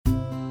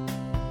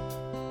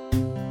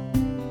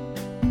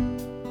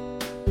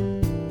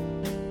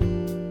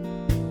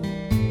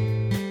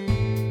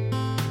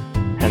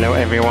Hello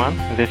everyone,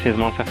 this is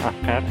Monsef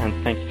Afkar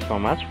and thank you so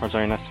much for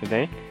joining us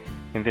today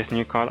in this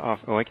new call of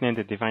Awakening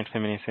the Divine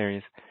Feminine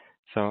series.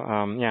 So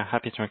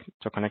happy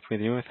to connect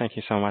with you. Thank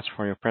you so much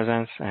for your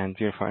presence and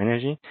beautiful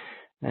energy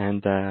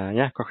and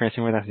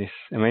co-creating with us these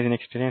amazing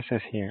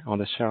experiences here on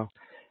the show.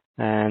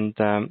 And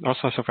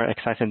also super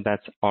excited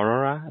that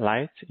Aurora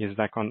Light is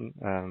back on.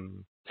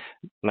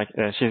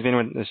 She's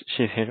here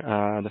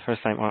the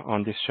first time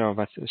on this show,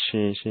 but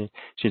she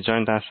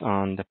joined us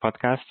on the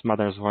podcast,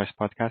 Mother's Voice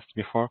podcast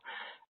before,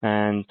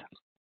 and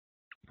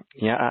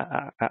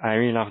I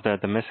really love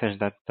the message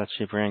that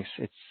she brings.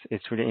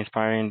 It's really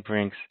inspiring.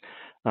 Brings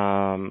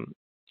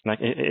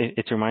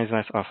it reminds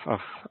us of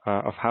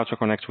how to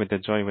connect with the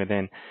joy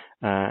within,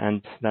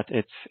 and that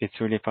it's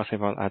really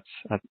possible at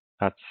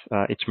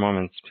each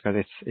moment, because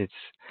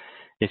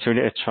it's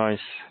really a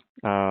choice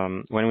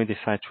when we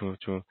decide to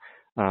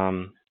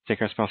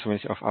take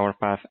responsibility of our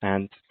path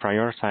and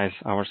prioritize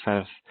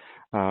ourselves.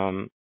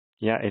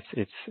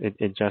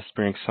 It just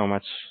brings so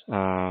much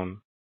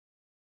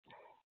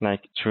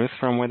truth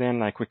from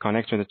within. We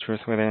connect to the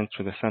truth within,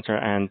 to the center,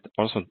 and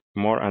also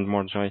more and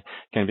more joy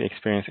can be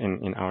experienced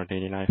in our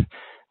daily life.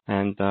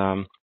 And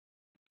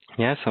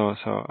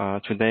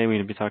today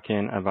we'll be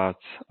talking about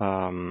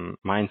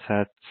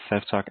mindset,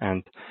 self-talk,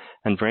 and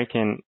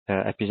breaking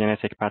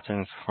epigenetic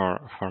patterns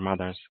for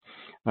mothers,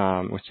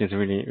 which is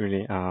really,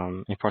 really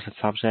important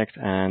subject.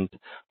 And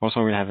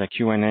also we'll have a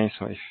Q&A.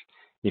 So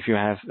if you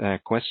have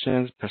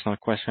questions, personal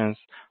questions,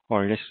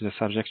 or related to the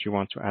subject you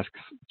want to ask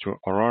to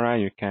Aurora,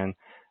 you can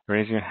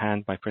raise your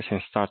hand by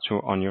pressing star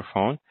 2 on your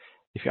phone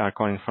if you are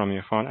calling from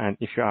your phone. And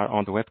if you are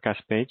on the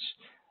webcast page,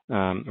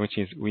 which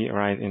is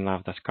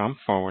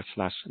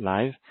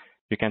weriseinlove.com/live,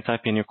 you can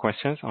type in your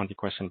questions on the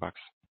question box.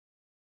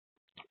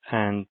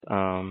 And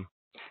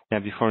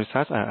before we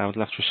start, I would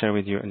love to share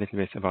with you a little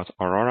bit about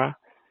Aurora.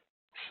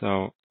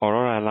 So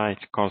Aurora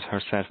Light calls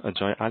herself a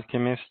joy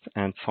alchemist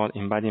and soul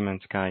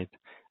embodiment guide,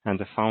 and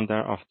the founder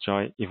of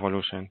Joy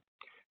Evolution.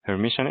 Her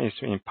mission is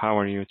to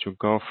empower you to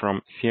go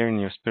from fearing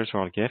your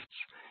spiritual gifts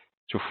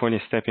to fully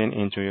stepping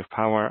into your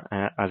power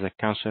as a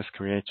conscious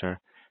creator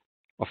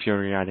of your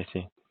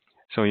reality,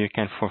 so you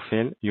can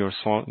fulfill your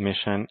soul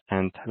mission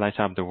and light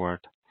up the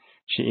world.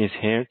 She is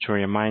here to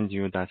remind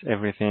you that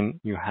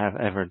everything you have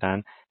ever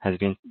done has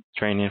been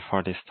training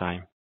for this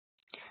time.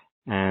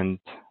 And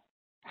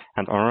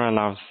Aurora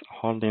loves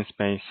holding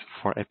space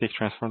for epic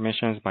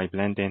transformations by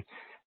blending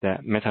the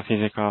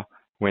metaphysical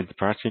with the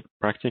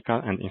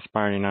practical and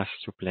inspiring us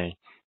to play.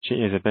 She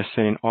is a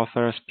best-selling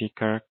author,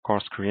 speaker,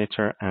 course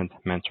creator, and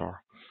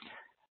mentor.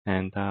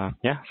 And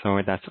so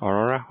with that,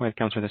 Aurora,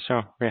 welcome to the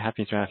show. Very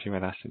happy to have you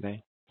with us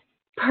today.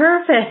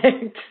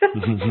 Perfect.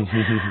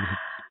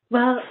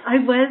 Well, I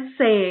was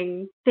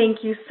saying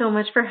thank you so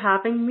much for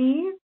having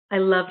me. I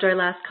loved our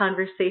last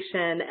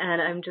conversation,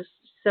 and I'm just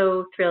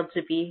so thrilled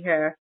to be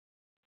here.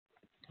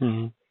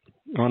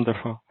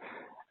 Wonderful.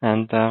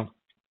 And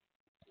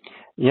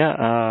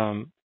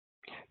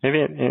maybe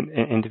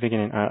in the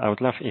beginning, I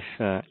would love if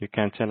you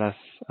can tell us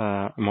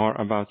more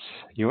about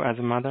you as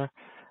a mother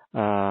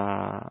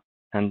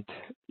and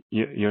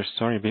your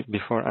story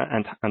before,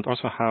 and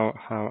also how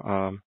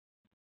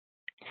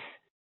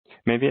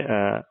maybe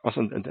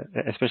also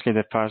especially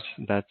the part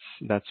that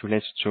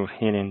relates to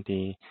healing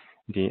the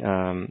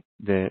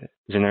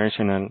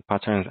generational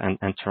patterns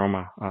and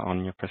trauma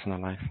on your personal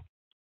life.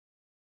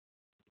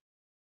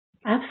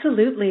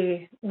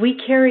 Absolutely. We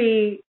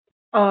carry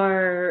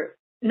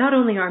not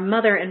only our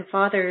mother and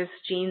father's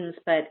genes,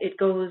 but it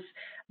goes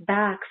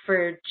back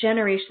for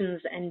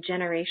generations and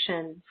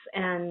generations.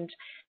 And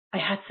I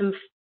had some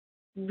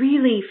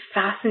really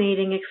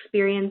fascinating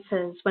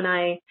experiences when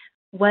I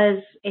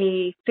was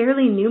a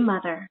fairly new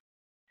mother.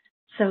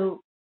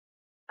 So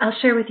I'll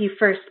share with you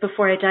first,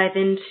 before I dive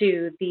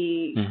into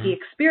the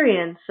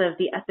experience of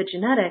the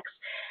epigenetics,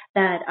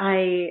 that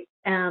I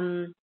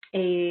am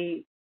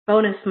a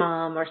bonus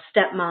mom or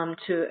stepmom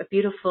to a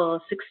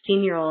beautiful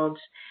 16-year-old.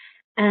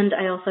 And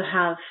I also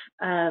have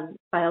a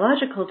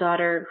biological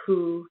daughter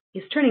who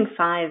is turning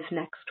 5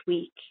 next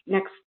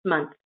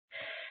month.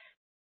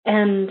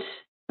 And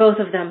both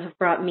of them have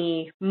brought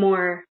me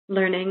more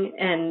learning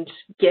and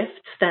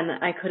gifts than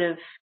I could have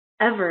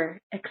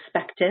ever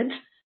expected.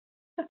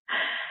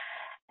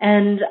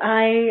 And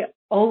I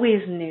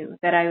always knew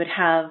that I would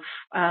have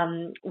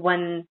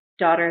one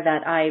daughter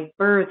that I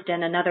birthed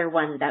and another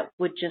one that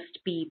would just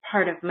be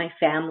part of my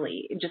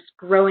family. Just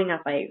growing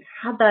up, I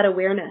had that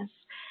awareness.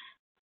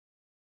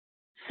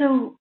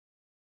 So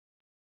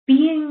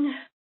being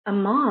a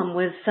mom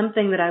was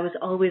something that I was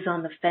always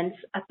on the fence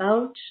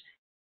about.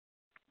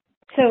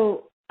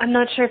 So I'm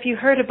not sure if you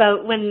heard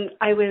about when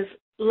I was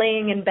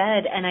laying in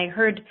bed and I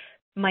heard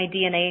my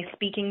DNA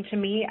speaking to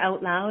me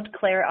out loud,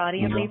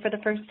 clairaudibly, for the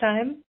first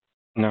time.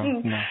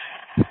 No.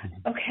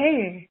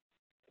 Okay.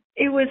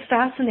 It was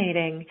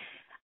fascinating.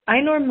 I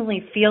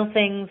normally feel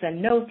things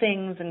and know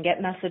things and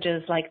get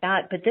messages like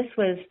that, but this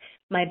was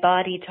my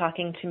body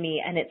talking to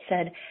me, and it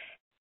said,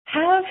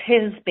 have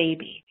his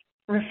baby,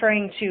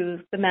 referring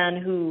to the man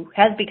who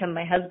has become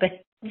my husband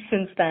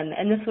since then,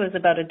 and this was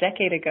about a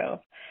decade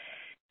ago.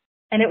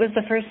 And it was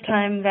the first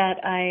time that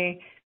I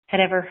had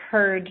ever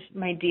heard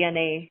my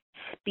DNA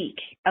speak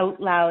out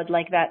loud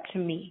like that to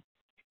me.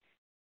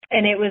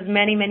 And it was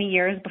many, many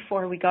years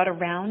before we got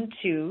around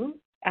to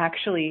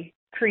actually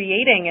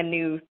creating a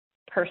new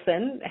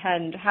person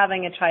and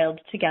having a child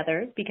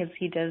together, because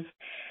he does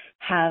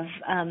have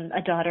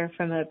a daughter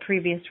from a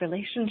previous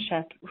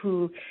relationship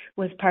who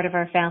was part of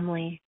our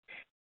family.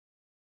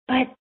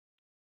 But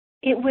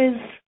it was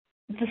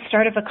the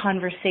start of a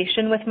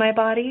conversation with my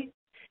body,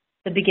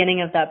 the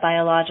beginning of that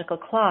biological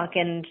clock,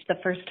 and the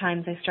first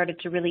times I started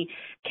to really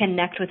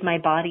connect with my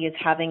body as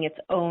having its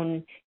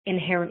own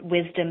inherent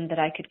wisdom that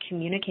I could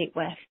communicate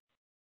with.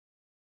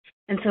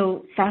 And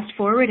so fast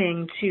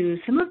forwarding to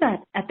some of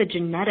that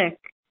epigenetic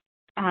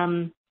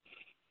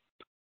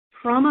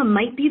trauma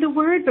might be the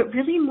word, but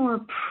really more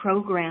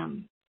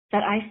program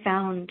that I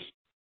found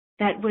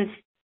that was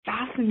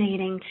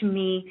fascinating to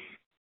me.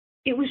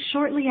 It was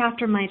shortly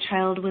after my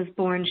child was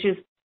born. She was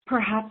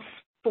perhaps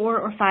 4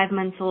 or 5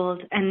 months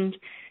old, and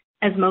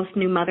as most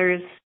new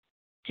mothers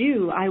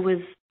do, I was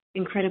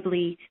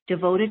incredibly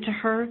devoted to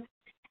her,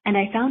 and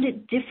I found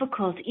it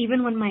difficult,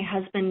 even when my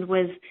husband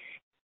was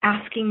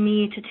asking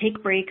me to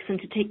take breaks and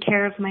to take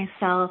care of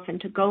myself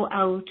and to go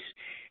out,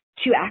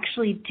 to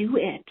actually do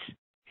it.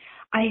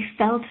 I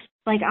felt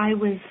like I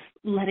was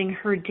letting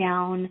her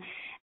down,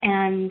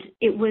 and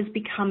it was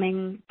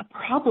becoming a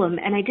problem,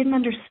 and I didn't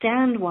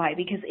understand why,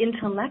 because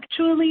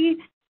intellectually,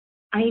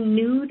 I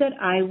knew that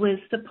I was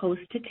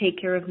supposed to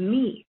take care of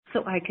me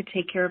so I could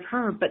take care of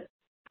her, but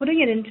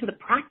putting it into the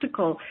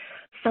practical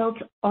felt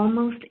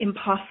almost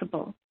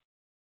impossible.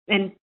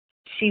 And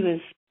she was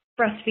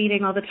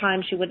breastfeeding all the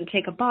time. She wouldn't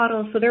take a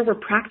bottle, so there were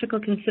practical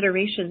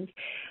considerations.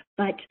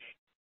 But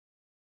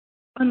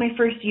on my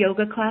first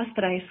yoga class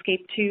that I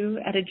escaped to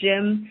at a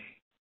gym,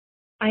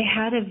 I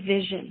had a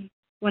vision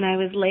when I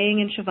was laying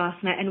in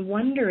Shavasana and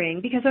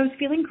wondering, because I was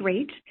feeling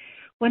great,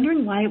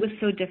 wondering why it was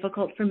so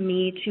difficult for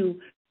me to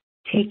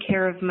take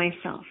care of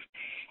myself.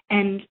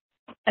 And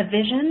a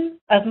vision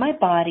of my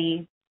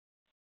body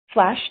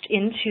flashed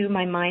into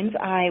my mind's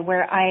eye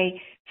where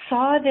I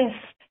saw this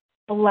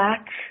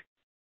black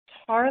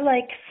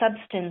tar-like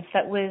substance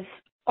that was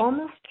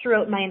almost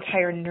throughout my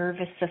entire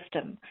nervous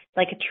system,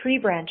 like tree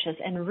branches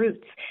and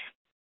roots.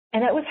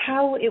 And that was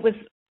how it was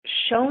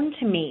shown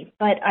to me,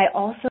 but I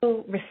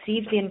also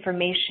received the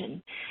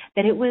information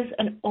that it was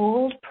an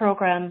old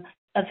program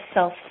of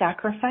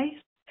self-sacrifice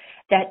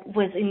that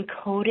was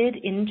encoded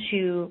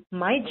into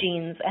my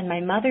genes and my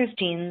mother's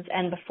genes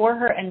and before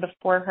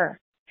her.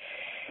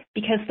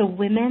 Because the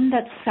women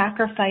that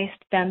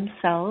sacrificed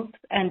themselves,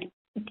 and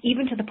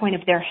even to the point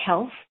of their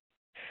health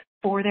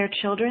for their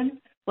children,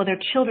 well, their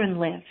children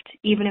lived,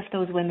 even if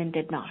those women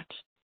did not.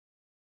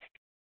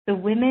 The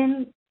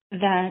women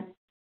that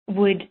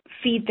would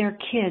feed their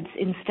kids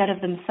instead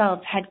of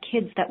themselves had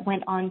kids that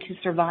went on to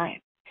survive.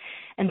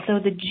 And so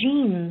the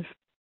genes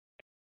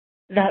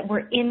that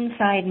were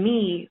inside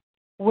me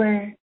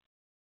were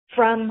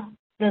from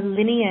the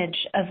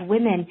lineage of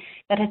women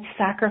that had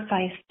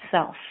sacrificed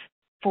self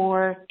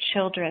for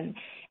children.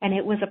 And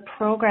it was a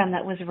program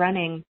that was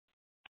running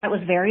that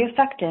was very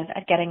effective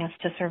at getting us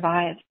to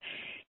survive.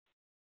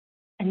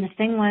 And the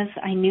thing was,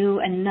 I knew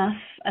enough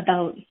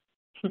about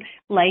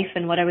life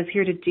and what I was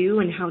here to do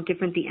and how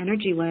different the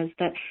energy was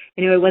that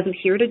I knew I wasn't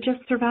here to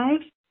just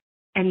survive.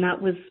 And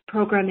that was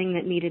programming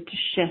that needed to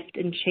shift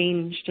and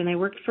changed. And I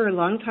worked for a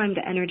long time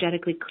to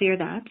energetically clear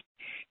that,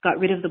 got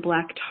rid of the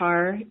black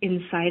tar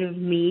inside of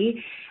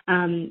me.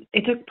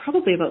 It took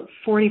probably about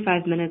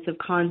 45 minutes of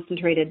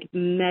concentrated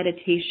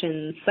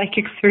meditation,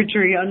 psychic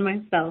surgery on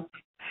myself.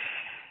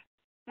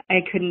 I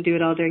couldn't do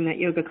it all during that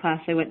yoga class.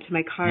 I went to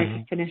my car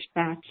to finish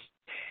that.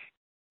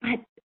 But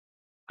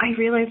I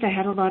realized I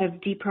had a lot of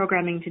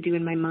deprogramming to do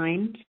in my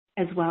mind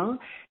as well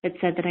that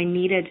said that I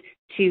needed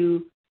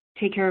to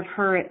take care of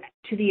her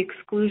to the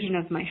exclusion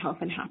of my health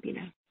and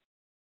happiness.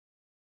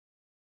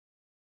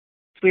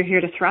 We're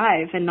here to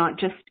thrive and not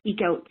just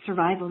eke out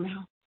survival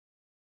now.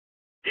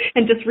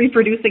 And just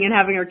reproducing and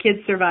having our kids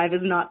survive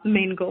is not the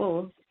main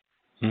goal.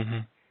 Mm-hmm.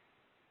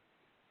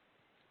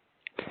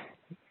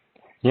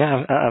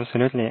 Yeah,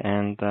 absolutely.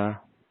 And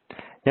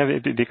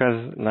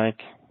because like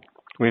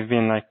we've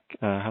been like,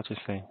 how to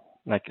say,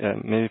 like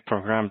maybe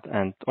programmed,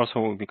 and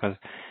also because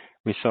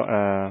we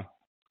saw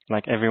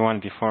like everyone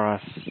before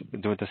us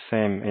do the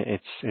same.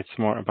 It's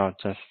more about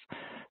just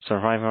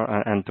survival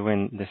and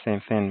doing the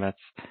same thing. But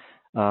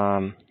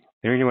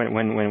really,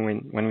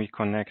 when we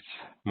connect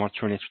more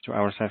truly to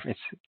ourselves,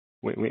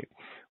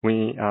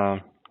 we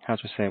how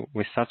to say,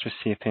 we start to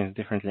see things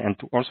differently, and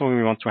also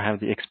we want to have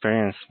the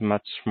experience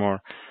much more,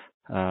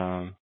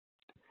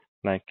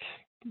 like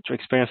to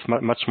experience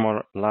much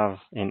more love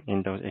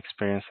in those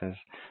experiences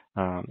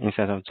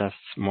instead of just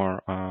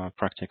more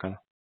practical.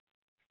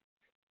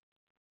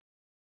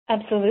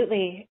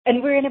 Absolutely.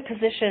 And we're in a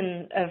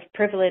position of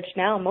privilege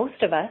now,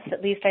 most of us,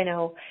 at least I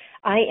know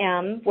I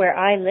am where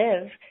I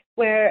live,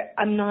 where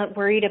I'm not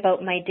worried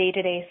about my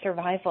day-to-day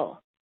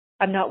survival.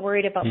 I'm not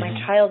worried about my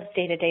child's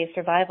day-to-day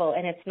survival,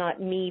 and it's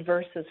not me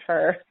versus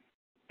her.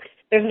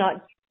 There's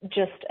not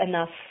just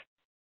enough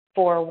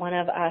for one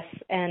of us.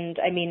 And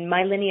I mean,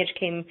 my lineage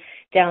came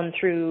down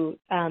through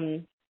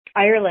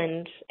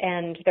Ireland,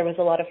 and there was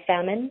a lot of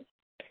famine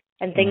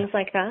and things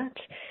like that.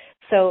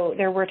 So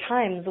there were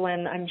times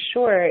when I'm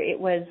sure it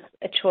was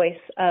a choice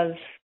of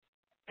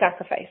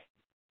sacrifice.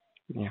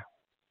 Yeah.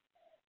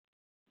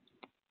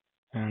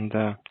 And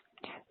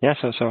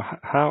so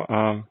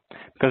how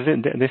because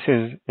this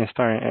is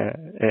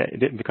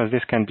inspiring because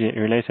this can be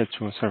related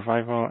to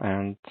survival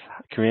and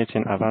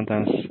creating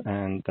abundance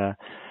and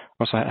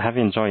also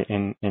having joy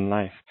in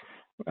life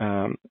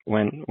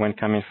when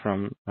coming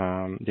from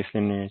this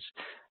lineage.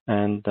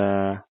 And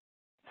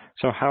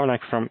so how,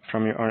 like,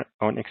 from your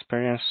own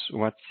experience,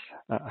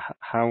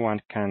 how one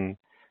can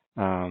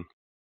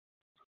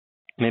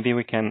maybe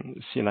we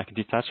can see, like,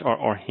 detach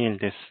or heal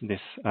these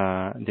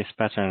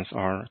patterns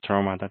or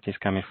trauma that is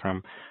coming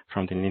from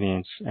the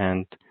lineage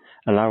and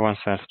allow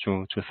oneself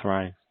to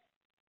thrive.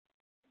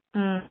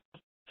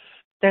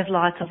 There's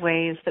lots of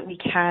ways that we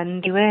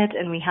can do it,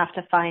 and we have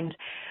to find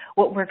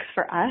what works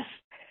for us.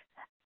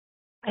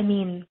 I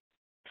mean,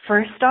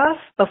 first off,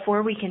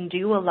 before we can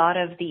do a lot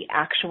of the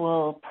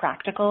actual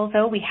practical,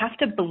 though, we have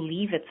to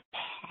believe it's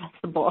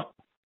possible.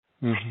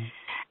 Mm-hmm.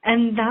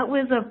 And that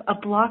was a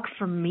block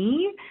for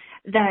me,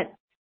 that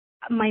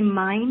my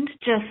mind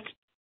just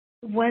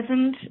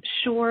wasn't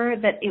sure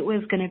that it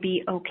was going to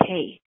be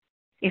okay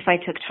if I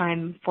took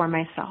time for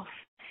myself.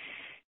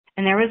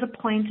 And there was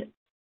a point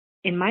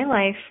in my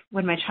life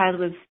when my child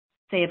was,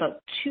 say,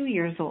 about 2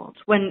 years old,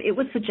 when it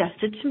was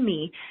suggested to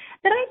me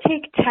that I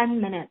take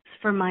 10 minutes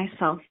for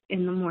myself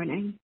in the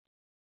morning.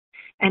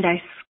 And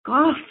I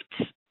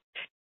scoffed.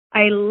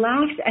 I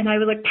laughed, and I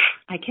was like,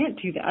 I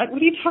can't do that. What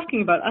are you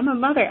talking about? I'm a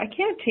mother. I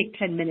can't take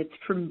 10 minutes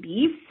for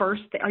me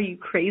first. Are you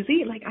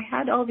crazy? Like, I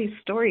had all these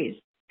stories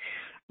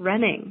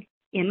running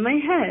in my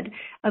head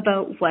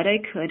about what I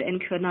could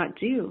and could not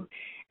do.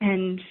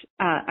 And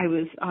I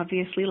was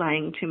obviously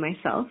lying to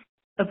myself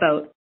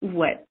about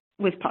what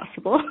was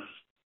possible.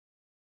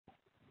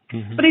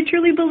 Mm-hmm. But I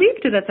truly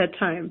believed it at that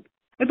time.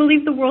 I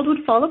believed the world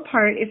would fall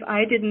apart if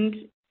I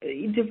didn't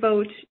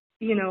devote,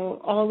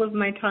 all of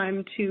my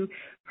time to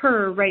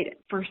her right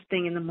first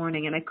thing in the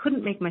morning. And I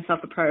couldn't make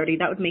myself a priority.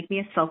 That would make me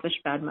a selfish,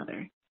 bad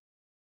mother.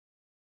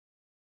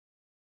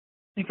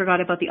 I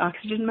forgot about the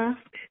oxygen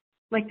mask,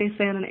 like they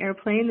say on an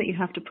airplane, that you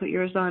have to put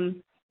yours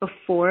on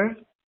before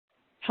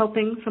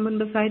helping someone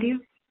beside you.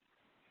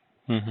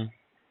 Mm-hmm.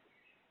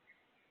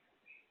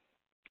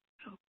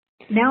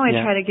 Now I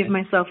try to give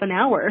myself an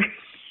hour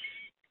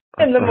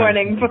in the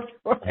morning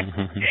before,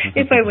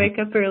 if I wake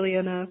up early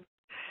enough.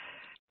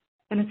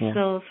 And it's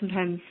still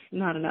sometimes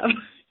not enough.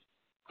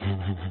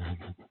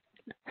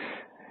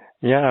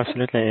 Yeah,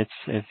 absolutely.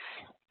 It's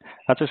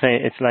how to say,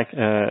 it's like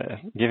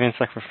giving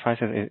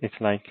sacrifices. It's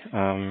like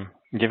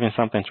giving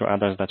something to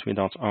others that we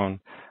don't own.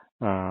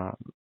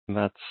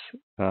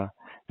 That's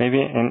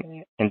maybe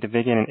in the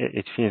beginning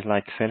it feels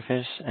like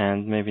selfish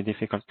and maybe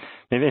difficult,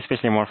 maybe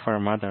especially more for a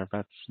mother.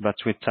 But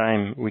with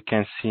time we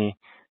can see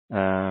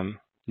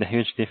the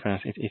huge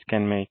difference it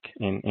can make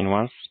in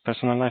one's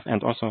personal life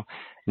and also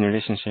in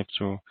relationship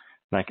to,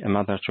 like, a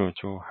mother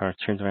to her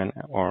children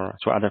or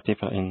to other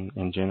people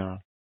in general.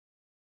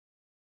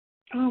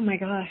 Oh my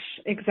gosh,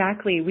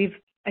 exactly. We've,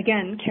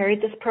 again,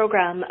 carried this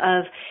program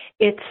of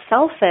it's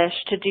selfish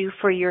to do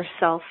for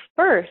yourself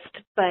first,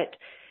 but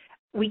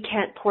we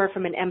can't pour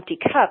from an empty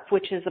cup,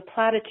 which is a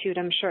platitude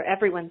I'm sure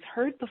everyone's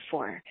heard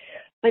before.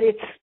 But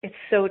it's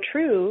so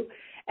true.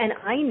 And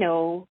I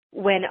know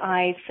when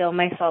I fill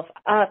myself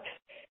up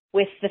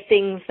with the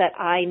things that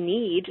I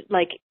need,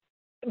 like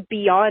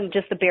beyond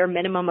just the bare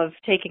minimum of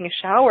taking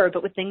a shower,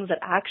 but with things that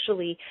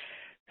actually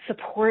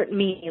support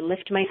me,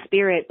 lift my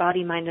spirit,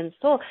 body, mind, and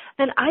soul,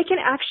 then I can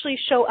actually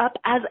show up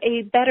as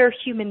a better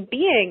human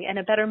being and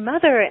a better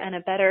mother and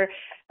a better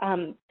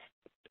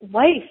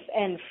wife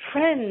and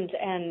friend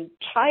and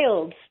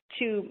child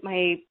to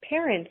my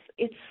parents.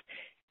 It's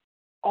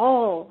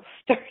all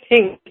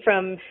starting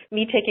from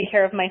me taking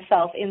care of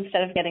myself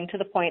instead of getting to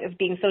the point of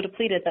being so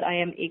depleted that I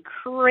am a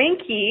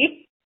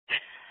cranky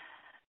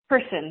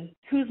person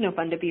who's no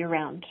fun to be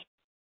around.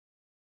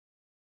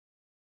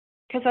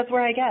 Because that's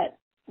where I get.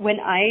 When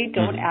I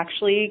don't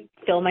actually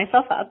fill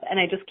myself up and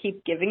I just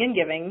keep giving and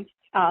giving,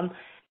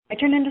 I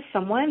turn into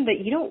someone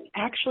that you don't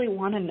actually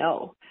want to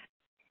know.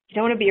 You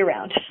don't want to be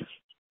around.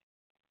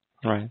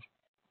 Right,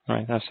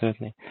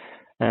 absolutely.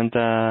 And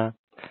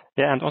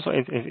and also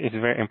it's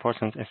very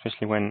important,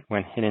 especially when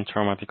healing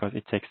trauma, because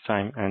it takes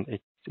time and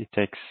it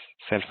takes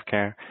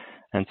self-care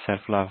and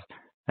self-love,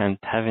 and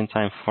having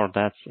time for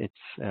that,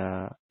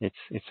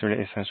 it's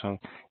really essential,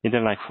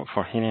 either like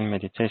for healing,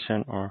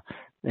 meditation, or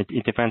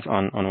it depends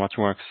on what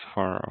works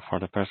for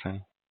the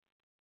person.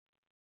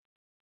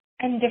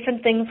 And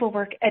different things will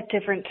work at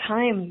different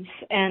times,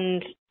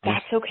 and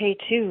that's okay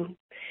too.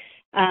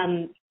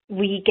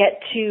 We get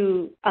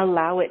to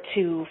allow it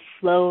to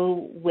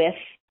flow with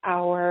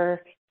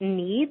our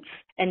needs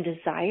and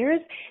desires.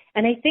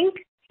 And I think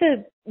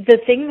the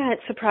thing that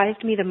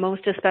surprised me the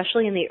most,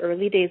 especially in the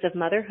early days of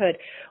motherhood,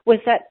 was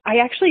that I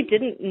actually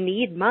didn't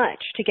need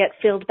much to get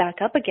filled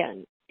back up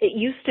again. It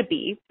used to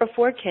be,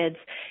 before kids,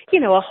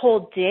 a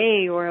whole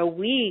day or a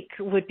week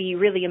would be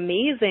really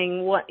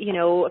amazing,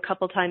 a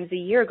couple times a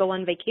year, go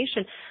on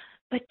vacation.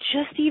 But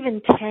just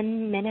even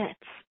 10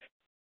 minutes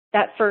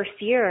that first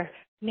year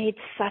made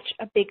such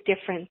a big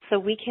difference. So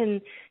we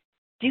can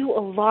do a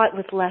lot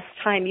with less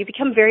time. You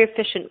become very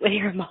efficient when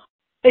you're a mom,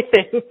 I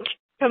think.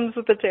 Comes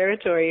with the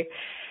territory.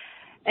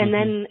 And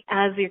then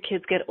as your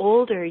kids get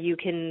older, you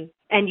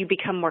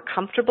become more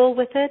comfortable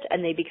with it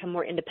and they become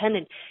more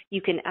independent,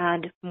 you can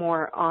add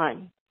more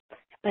on.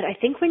 But I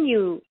think when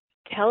you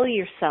tell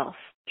yourself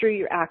through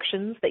your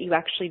actions that you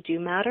actually do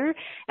matter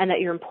and that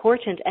you're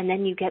important, and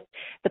then you get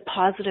the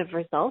positive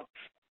results,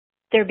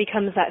 there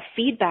becomes that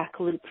feedback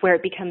loop where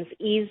it becomes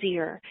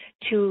easier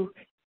to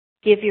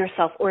give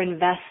yourself or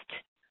invest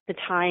the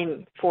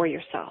time for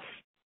yourself.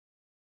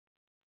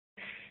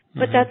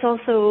 But that's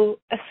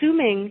also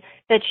assuming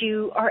that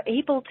you are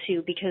able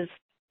to, because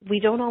we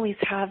don't always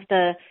have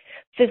the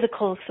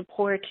physical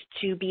support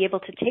to be able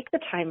to take the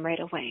time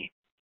right away,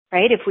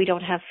 right? If we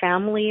don't have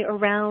family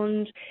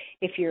around,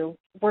 if you're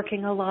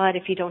working a lot,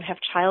 if you don't have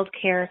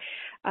childcare,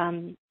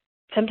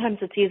 sometimes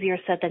it's easier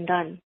said than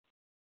done.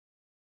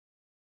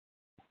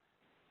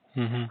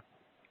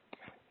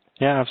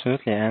 Yeah,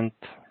 absolutely. And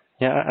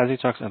yeah, as you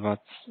talked about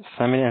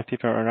family and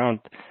people around,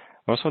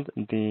 also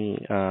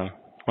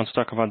want to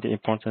talk about the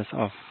importance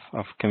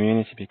of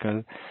community,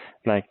 because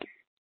like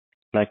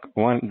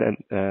one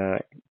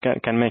that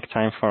can make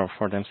time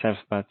for themselves,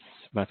 but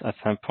at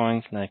some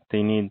point, like,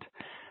 they need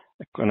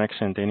a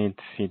connection, they need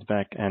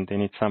feedback, and they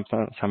need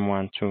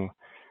someone to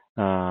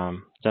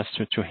just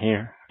to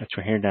hear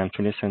them,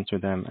 to listen to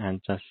them,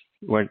 and just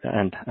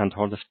and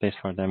hold the space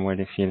for them where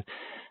they feel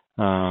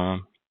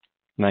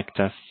like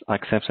just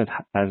accepted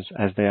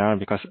as they are,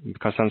 because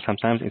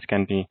sometimes it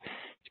can be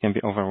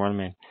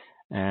overwhelming,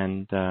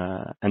 and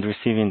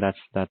receiving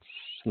that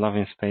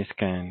loving space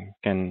can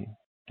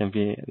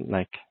be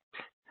like,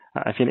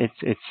 I feel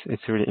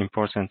it's really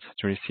important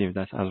to receive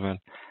that as well.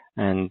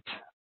 And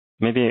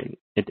maybe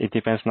it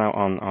depends now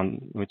on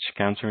which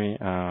country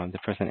the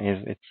person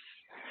is.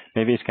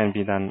 Maybe it can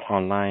be done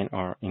online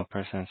or in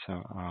person,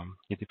 so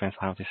it depends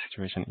how the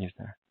situation is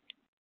there.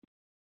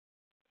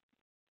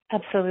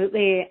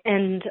 Absolutely.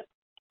 And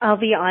I'll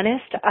be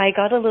honest, I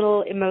got a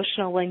little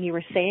emotional when you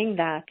were saying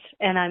that,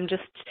 and I'm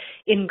just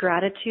in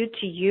gratitude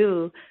to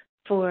you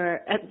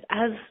for,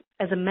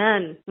 as a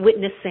man,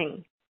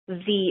 witnessing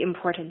the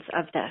importance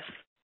of this.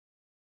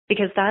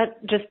 Because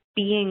that, just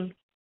being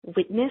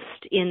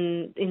witnessed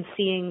in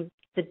seeing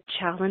the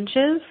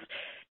challenges,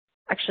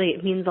 actually,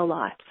 it means a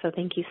lot. So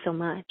thank you so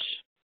much.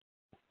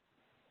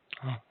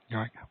 Oh, you're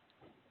welcome.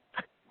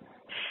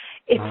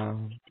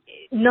 It's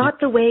not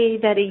the way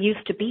that it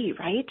used to be,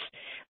 right?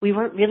 We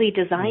weren't really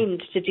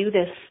designed to do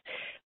this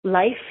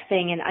life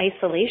thing in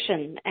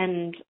isolation.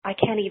 And I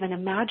can't even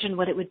imagine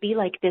what it would be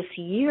like this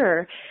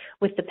year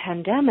with the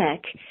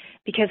pandemic,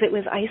 because it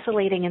was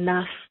isolating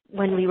enough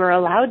when we were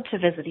allowed to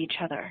visit each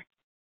other.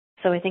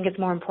 So I think it's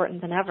more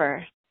important than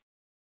ever.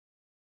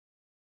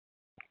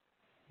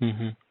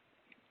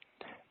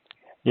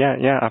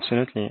 Yeah,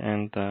 absolutely.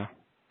 And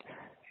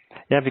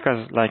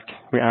because like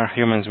we are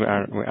humans, we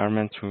are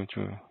meant to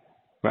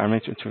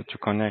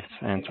connect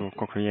and to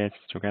co-create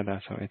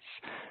together. So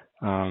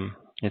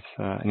it's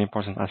an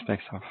important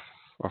aspect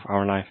of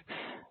our life.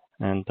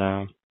 And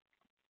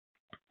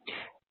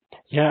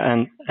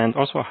and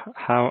also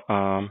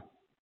how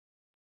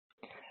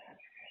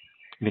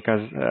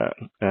because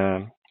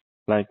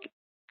like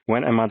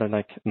when a mother,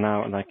 like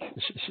now, like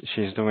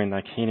she's doing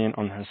like healing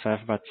on herself,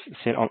 but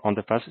still on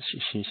the past,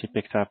 she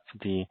picked up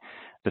the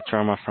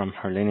trauma from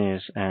her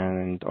lineage,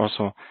 and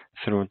also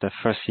through the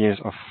first years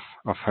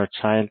of her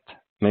child,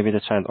 maybe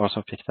the child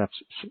also picked up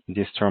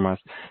these traumas.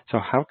 So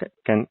how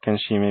can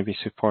she maybe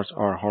support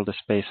or hold a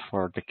space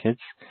for the kids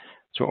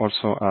to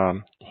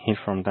also heal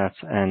from that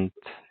and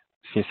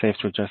feel safe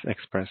to just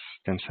express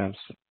themselves?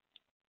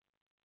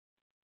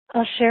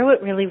 I'll share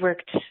what really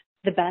worked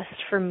the best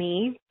for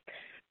me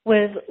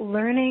was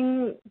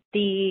learning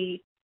the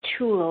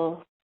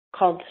tool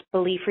called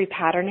belief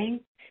repatterning.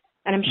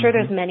 And I'm sure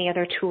there's many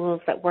other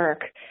tools that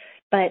work,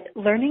 but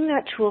learning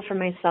that tool for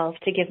myself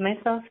to give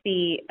myself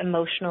the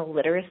emotional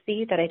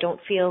literacy that I don't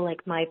feel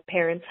like my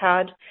parents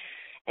had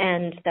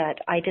and that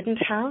I didn't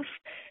have,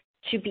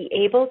 to be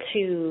able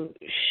to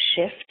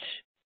shift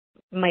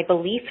my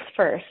beliefs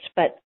first,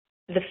 but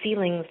the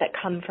feelings that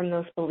come from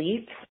those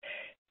beliefs,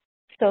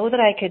 so that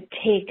I could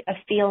take a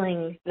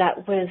feeling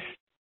that was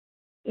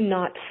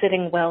not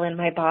sitting well in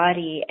my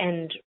body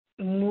and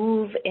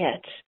move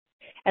it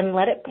and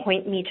let it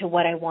point me to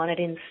what I wanted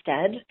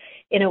instead,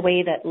 in a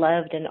way that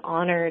loved and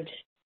honored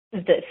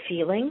the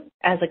feeling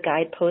as a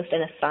guidepost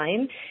and a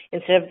sign,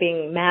 instead of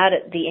being mad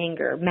at the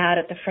anger, mad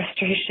at the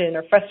frustration,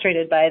 or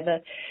frustrated by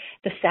the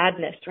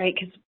sadness, right?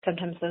 Because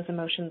sometimes those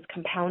emotions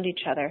compound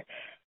each other.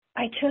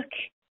 I took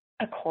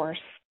a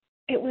course.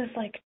 It was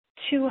like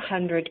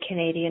 200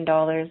 Canadian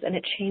dollars, and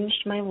it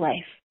changed my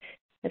life.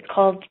 It's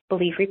called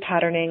Belief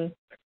Repatterning,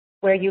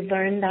 where you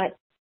learn that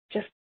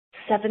just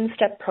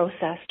 7-step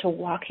process to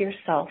walk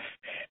yourself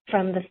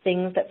from the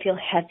things that feel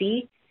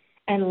heavy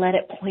and let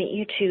it point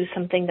you to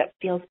something that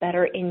feels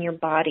better in your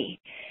body.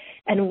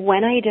 And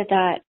when I did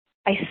that,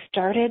 I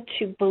started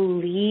to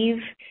believe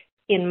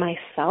in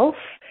myself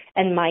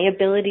and my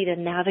ability to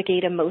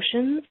navigate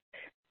emotions,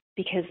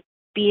 because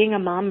being a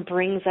mom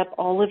brings up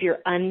all of your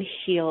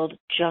unhealed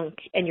junk,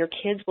 and your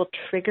kids will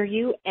trigger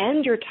you,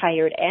 and you're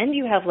tired, and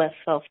you have less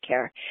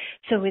self-care.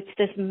 So it's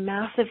this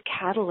massive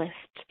catalyst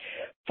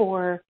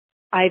for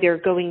either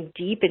going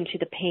deep into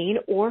the pain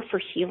or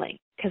for healing,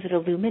 because it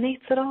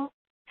illuminates it all.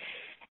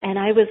 And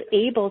I was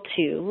able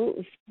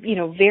to,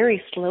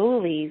 very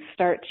slowly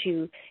start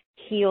to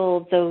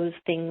heal those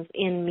things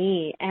in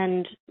me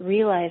and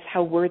realize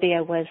how worthy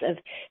I was of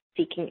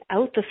seeking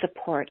out the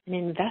support and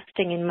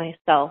investing in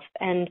myself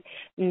and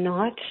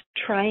not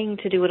trying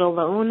to do it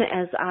alone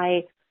as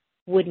I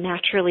would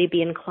naturally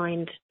be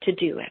inclined to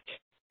do it,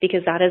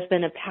 because that has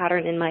been a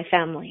pattern in my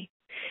family,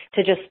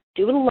 to just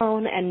do it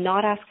alone and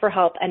not ask for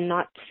help and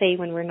not say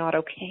when we're not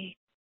okay.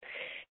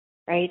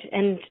 Right?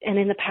 And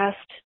in the past,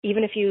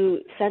 even if you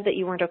said that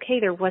you weren't okay,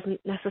 there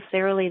wasn't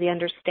necessarily the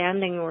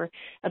understanding or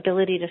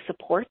ability to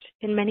support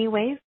in many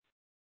ways.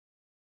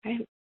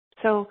 Right?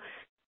 So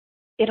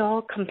it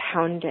all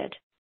compounded.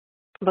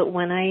 But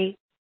when I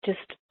just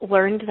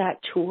learned that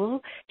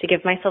tool to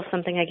give myself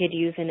something I could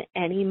use in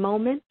any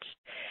moment,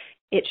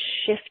 it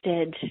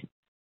shifted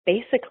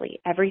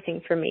basically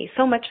everything for me,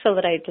 so much so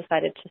that I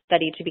decided to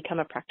study to become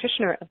a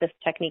practitioner of this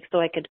technique so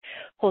I could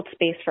hold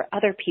space for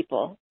other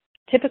people,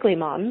 typically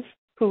moms,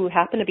 who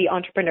happen to be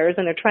entrepreneurs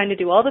and they're trying to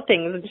do all the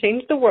things and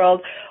change the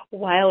world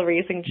while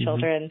raising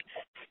children.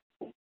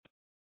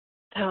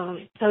 So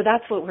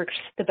that's what works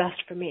the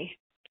best for me.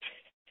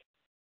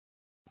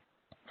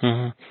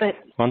 But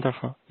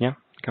wonderful. Yeah,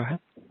 go ahead.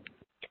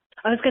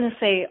 I was going to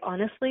say,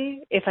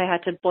 honestly, if I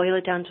had to boil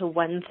it down to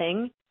one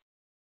thing,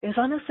 it was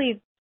honestly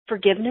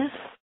forgiveness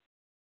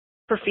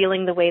for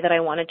feeling the way that I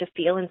wanted to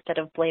feel instead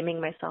of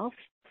blaming myself,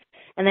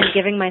 and then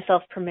giving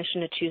myself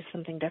permission to choose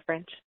something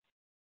different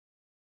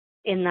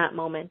in that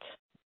moment.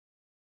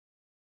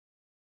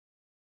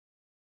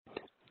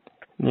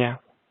 Yeah,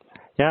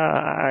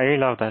 I really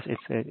love that.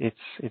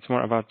 It's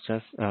more about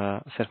just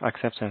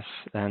self-acceptance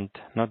and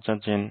not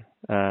judging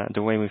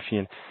the way we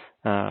feel.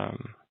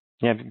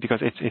 Because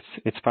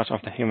it's part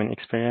of the human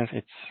experience.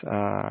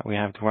 It's we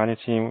have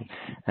duality,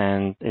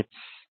 and it's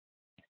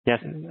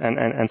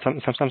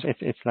sometimes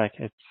it's like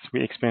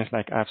we experience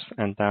like ups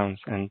and downs,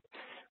 and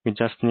we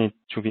just need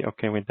to be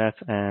okay with that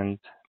and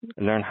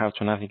learn how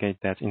to navigate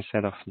that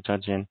instead of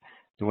judging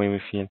the way we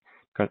feel,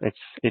 because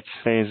each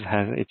phase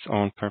has its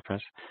own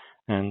purpose.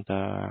 And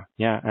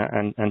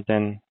and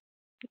then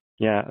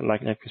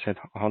like you said,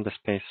 hold the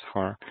space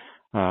for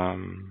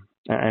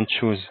and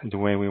choose the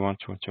way we want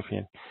to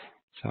feel.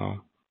 So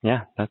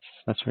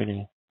that's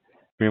really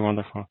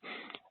wonderful.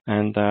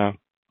 And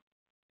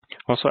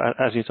also,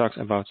 as you talked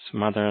about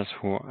mothers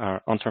who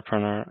are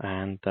entrepreneur,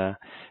 and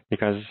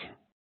because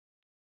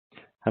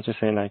how to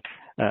say, like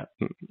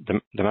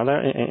the mother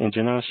in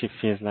general, she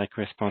feels like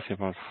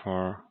responsible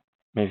for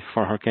maybe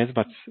for her kids,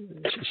 but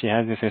she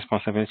has this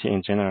responsibility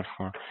in general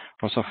for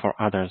also for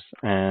others.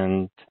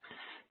 And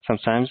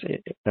sometimes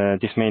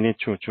this may lead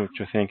to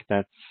think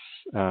that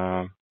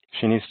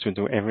she needs to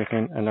do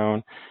everything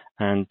alone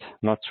and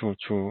not to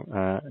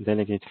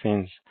delegate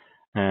things.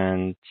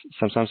 And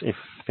sometimes if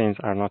things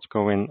are not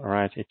going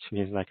right, it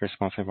feels like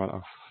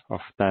responsible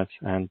of that,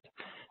 and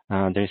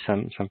there is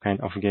some kind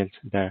of guilt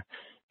there.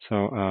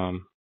 So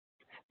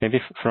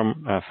maybe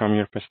from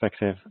your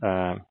perspective,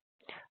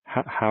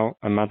 how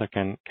a mother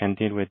can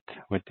deal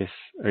with this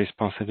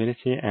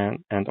responsibility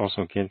and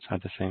also guilt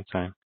at the same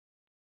time.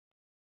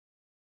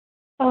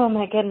 Oh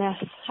my goodness,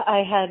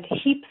 I had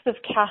heaps of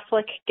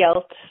Catholic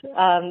guilt.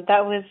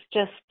 That was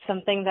just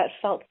something that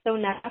felt so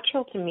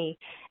natural to me,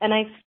 and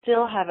I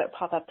still have it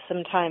pop up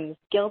sometimes.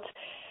 Guilt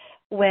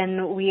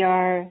when we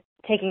are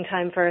taking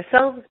time for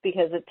ourselves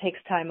because it takes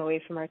time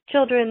away from our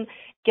children.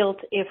 Guilt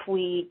if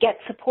we get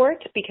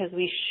support because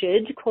we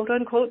should, quote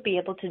unquote, be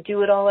able to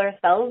do it all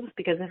ourselves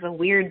because of a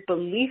weird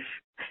belief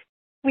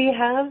we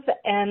have.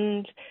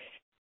 And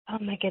oh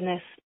my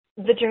goodness,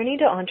 the journey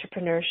to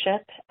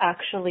entrepreneurship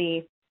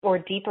actually, or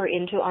deeper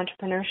into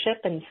entrepreneurship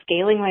and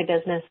scaling my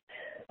business,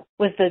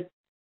 was the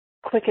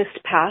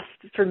quickest path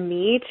for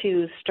me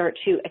to start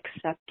to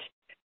accept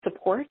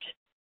support,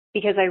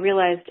 because I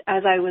realized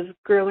as I was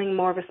growing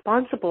more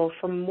responsible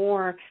for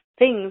more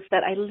things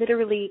that I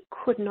literally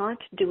could not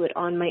do it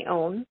on my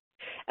own,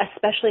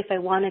 especially if I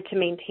wanted to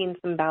maintain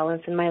some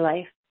balance in my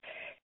life.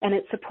 And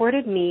it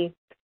supported me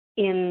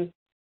in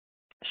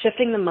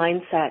shifting the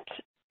mindset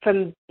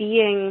from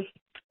being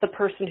the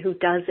person who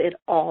does it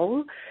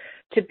all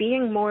to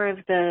being more of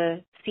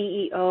the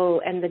CEO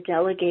and the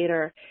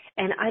delegator.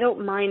 And I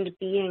don't mind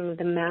being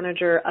the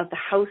manager of the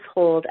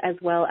household as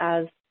well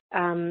as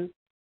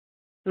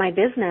my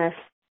business,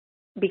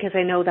 because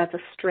I know that's a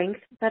strength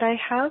that I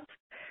have.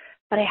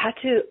 but I had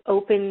to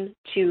open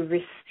to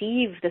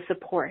receive the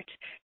support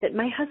that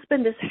my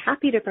husband is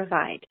happy to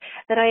provide,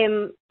 that I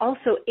am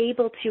also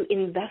able to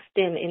invest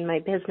in my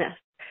business.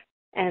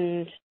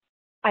 And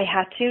I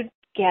had to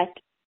get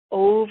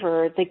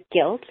over the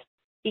guilt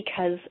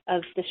because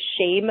of the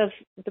shame of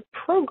the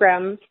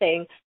program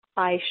saying,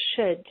 I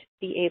should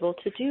be able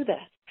to do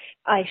this.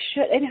 I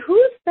should. And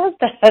who says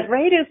that,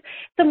 right? Is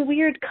some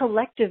weird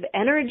collective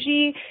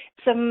energy,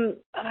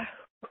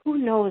 who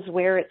knows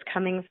where it's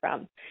coming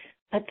from.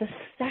 But the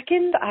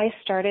second I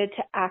started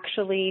to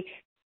actually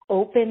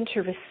open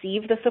to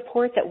receive the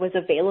support that was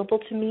available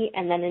to me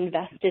and then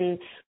invest in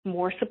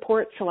more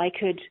support so I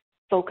could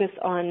focus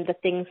on the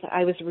things that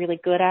I was really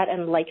good at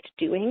and liked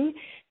doing,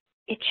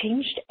 it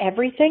changed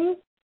everything.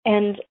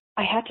 And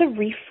I had to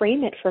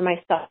reframe it for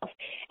myself.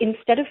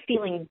 Instead of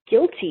feeling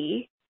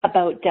guilty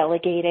about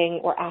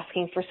delegating or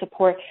asking for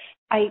support,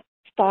 I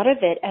thought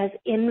of it as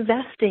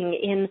investing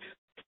in,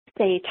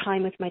 say,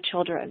 time with my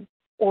children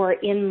or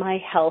in my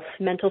health,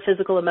 mental,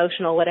 physical,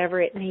 emotional,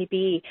 whatever it may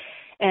be.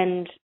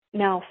 And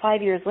now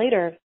 5 years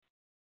later,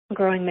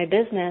 growing my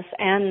business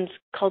and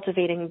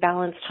cultivating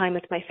balanced time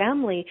with my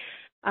family,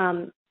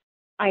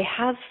 I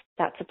have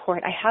that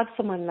support. I have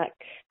someone that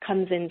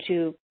comes in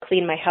to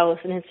clean my house,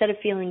 and instead of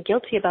feeling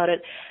guilty about it,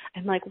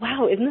 I'm like,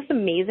 wow, isn't this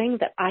amazing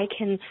that I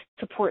can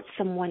support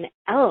someone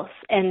else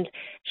and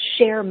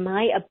share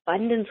my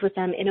abundance with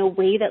them in a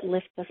way that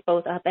lifts us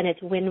both up, and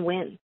it's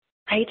win-win,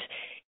 right?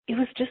 It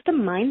was just a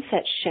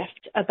mindset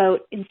shift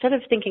about, instead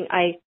of thinking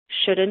I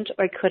shouldn't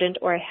or couldn't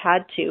or I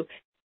had to,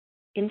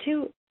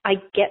 into I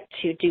get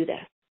to do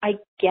this. I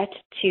get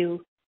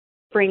to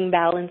bring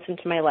balance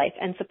into my life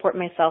and support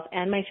myself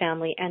and my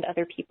family and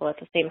other people at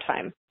the same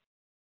time.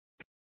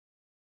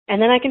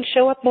 And then I can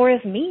show up more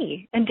as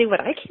me and do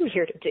what I came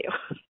here to do.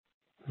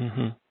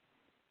 Mm-hmm.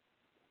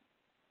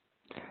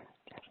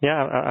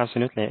 Yeah,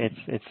 absolutely.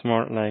 It's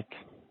more like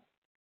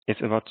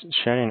it's about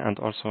sharing and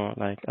also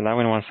like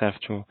allowing oneself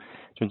to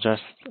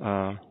just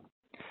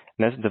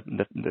let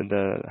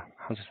the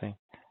how to say,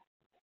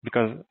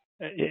 because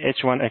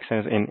each one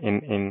excels in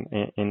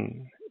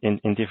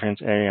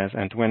different areas,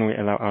 and when we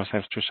allow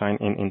ourselves to shine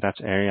in that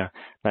area,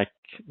 like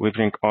we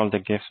bring all the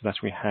gifts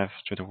that we have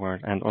to the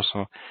world. And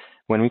also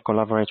when we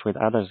collaborate with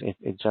others,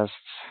 it just,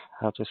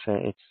 how to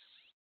say, it's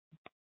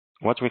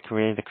what we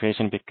create, the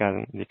creation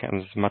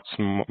becomes much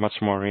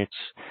more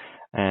rich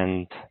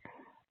and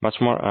much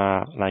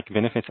more like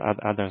benefits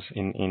others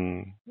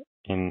in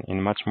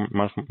much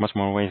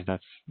more ways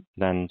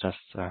than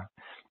just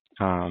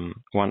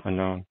one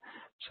alone.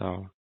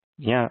 So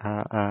yeah,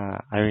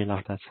 I really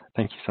love that.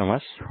 Thank you so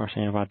much for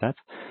sharing about that.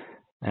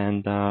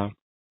 And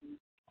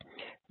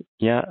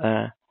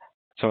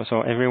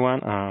so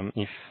everyone,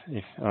 if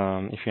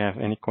you have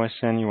any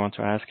question you want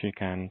to ask, you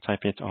can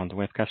type it on the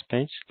webcast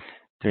page.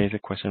 There is a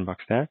question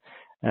box there.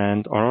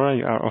 And Aurora,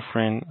 you are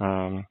offering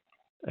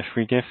a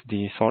free gift,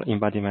 the Soul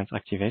Embodiment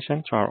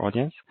Activation, to our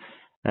audience.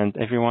 And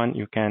everyone,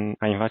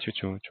 I invite you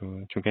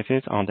to get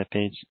it on the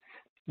page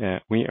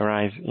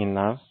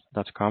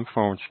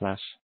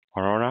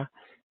weariseinlove.com/Aurora.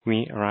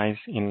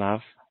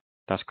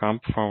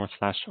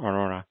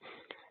 weariseinlove.com/Aurora.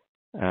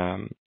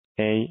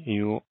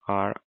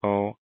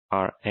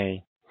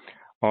 AURORA.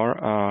 Or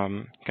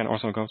you can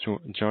also go to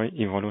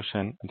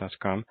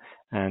joyevolution.com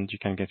and you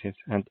can get it.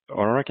 And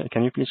Aurora,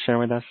 can you please share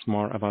with us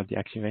more about the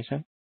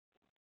activation?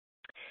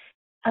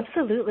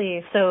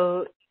 Absolutely.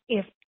 So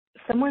if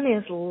someone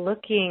is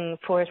looking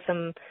for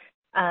some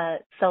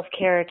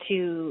self-care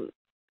to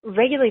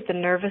regulate the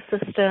nervous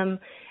system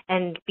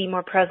and be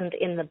more present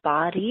in the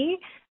body,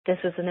 this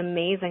is an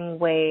amazing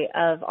way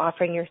of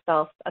offering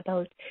yourself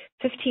about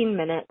 15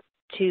 minutes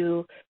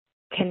to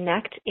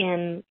connect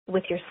in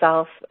with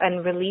yourself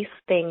and release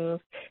things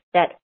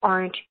that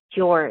aren't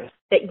yours,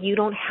 that you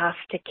don't have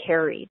to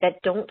carry,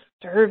 that don't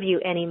serve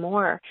you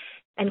anymore,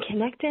 and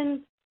connect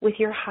in with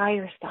your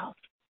higher self,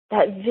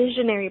 that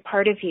visionary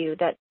part of you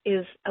that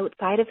is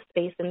outside of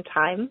space and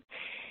time,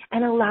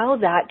 and allow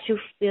that to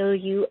fill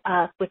you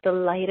up with the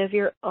light of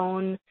your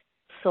own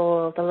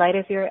soul, the light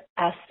of your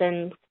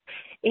essence,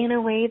 in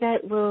a way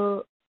that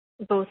will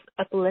both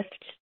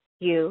uplift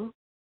you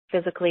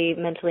physically,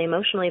 mentally,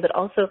 emotionally, but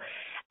also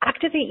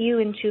activate you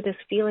into this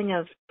feeling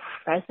of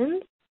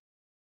presence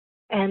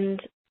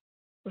and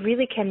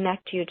really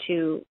connect you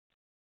to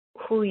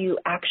who you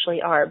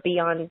actually are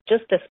beyond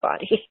just this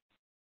body.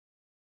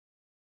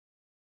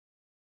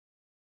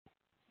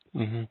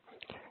 Mm-hmm.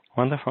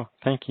 Wonderful.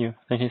 Thank you.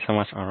 Thank you so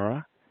much,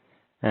 Aurora.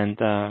 And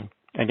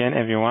again,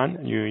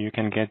 everyone, you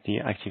can get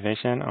the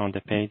activation on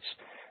the page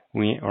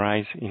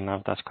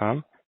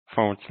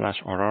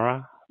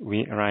weariseinlove.com/Aurora.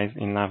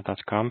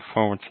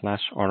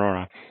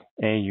 weariseinlove.com/Aurora.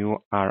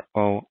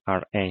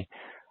 AURORA.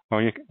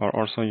 Or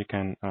also you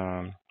can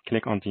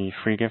click on the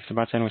free gift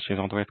button, which is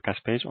on the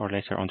webcast page, or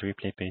later on the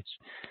replay page.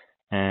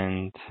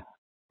 And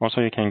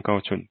also you can go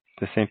to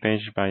the same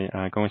page by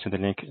going to the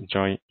link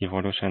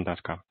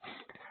joyevolution.com.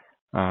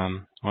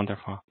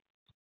 Wonderful.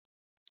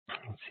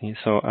 Let's see.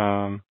 So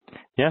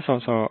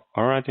so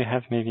Aurora, do you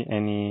have maybe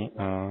any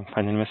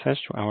final message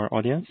to our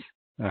audience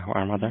who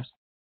are mothers?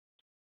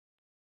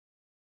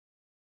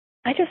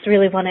 I just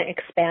really want to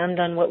expand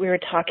on what we were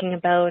talking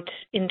about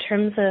in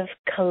terms of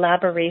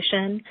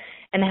collaboration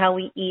and how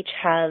we each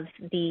have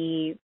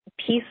the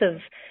piece of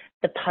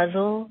the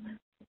puzzle,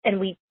 and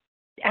we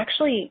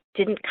actually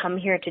didn't come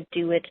here to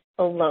do it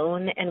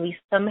alone, and we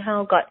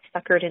somehow got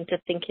suckered into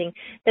thinking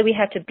that we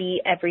had to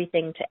be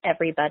everything to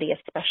everybody,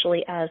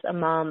 especially as a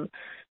mom.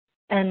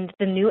 And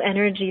the new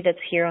energy that's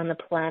here on the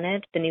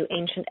planet, the new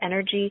ancient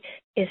energy,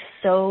 is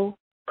so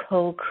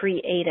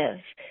co-creative.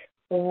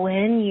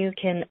 When you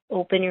can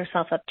open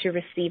yourself up to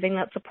receiving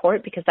that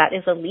support, because that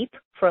is a leap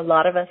for a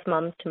lot of us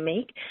moms to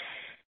make,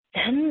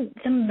 then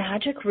the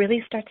magic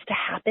really starts to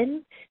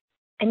happen,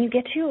 and you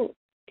get to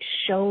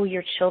show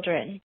your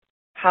children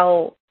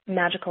how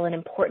magical and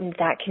important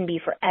that can be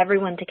for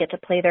everyone to get to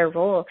play their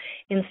role,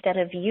 instead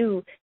of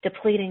you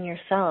depleting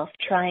yourself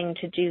trying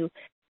to do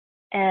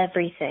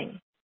everything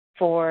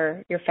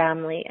for your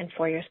family and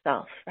for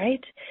yourself,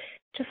 right?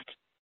 Just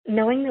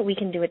knowing that we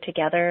can do it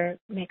together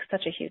makes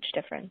such a huge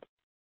difference.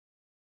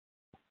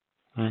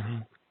 Mm-hmm.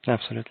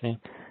 Absolutely.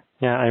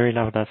 Yeah, I really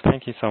love that.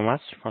 Thank you so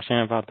much for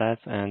sharing about that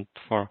and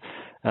for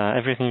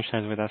everything you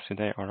shared with us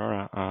today,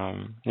 Aurora.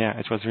 Yeah,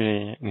 it was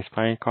really an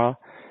inspiring call.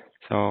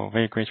 So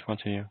very grateful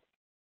to you.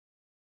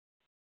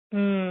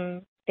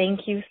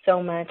 Thank you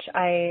so much.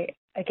 I,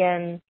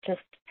 again, just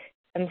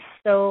am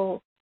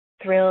so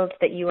thrilled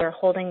that you are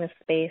holding the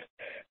space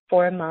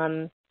for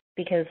mom,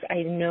 because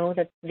I know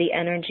that the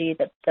energy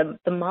that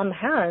the mom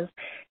has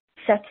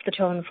sets the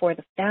tone for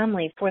the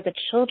family, for the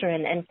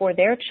children, and for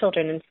their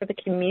children, and for the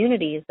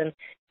communities. And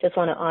just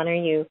want to honor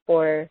you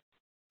for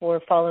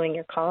following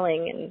your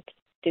calling and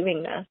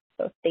doing this.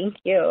 So thank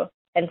you.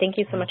 And thank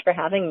you so much for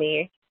having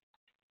me.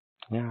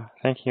 Yeah,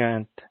 thank you.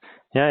 And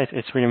yeah,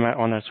 it's really my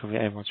honor to be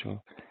able to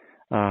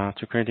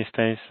create this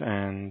space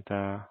and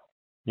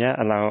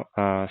allow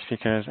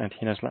speakers and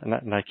healers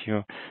like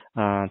you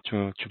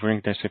to bring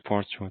their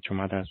support to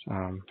mothers.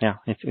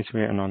 It's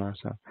really an honor.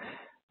 So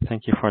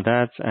thank you for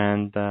that.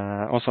 And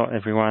also,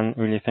 everyone,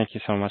 really thank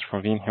you so much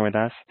for being here with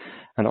us.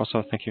 And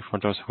also, thank you for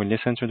those who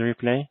listen to the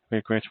replay.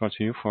 We're grateful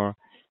to you for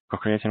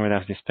co-creating with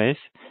us this space.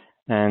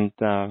 And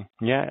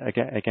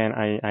again,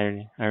 I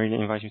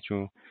really invite you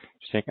to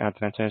take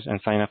advantage and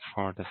sign up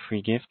for the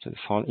free gift, the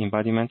Soul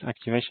Embodiment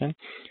Activation,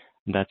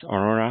 that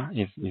Aurora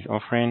is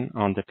offering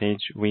on the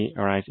page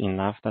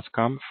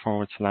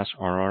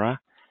weariseinlove.com/Aurora,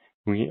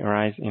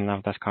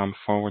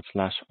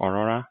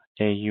 weariseinlove.com/Aurora,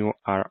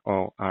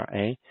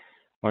 AURORA,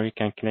 or you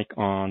can click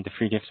on the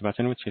free gifts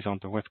button, which is on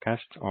the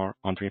webcast or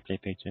on the replay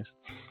pages.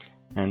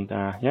 And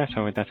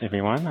so with that,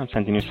 everyone, I'm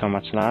sending you so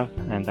much love,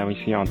 and I will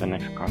see you on the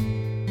next call.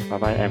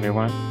 Bye-bye,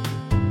 everyone.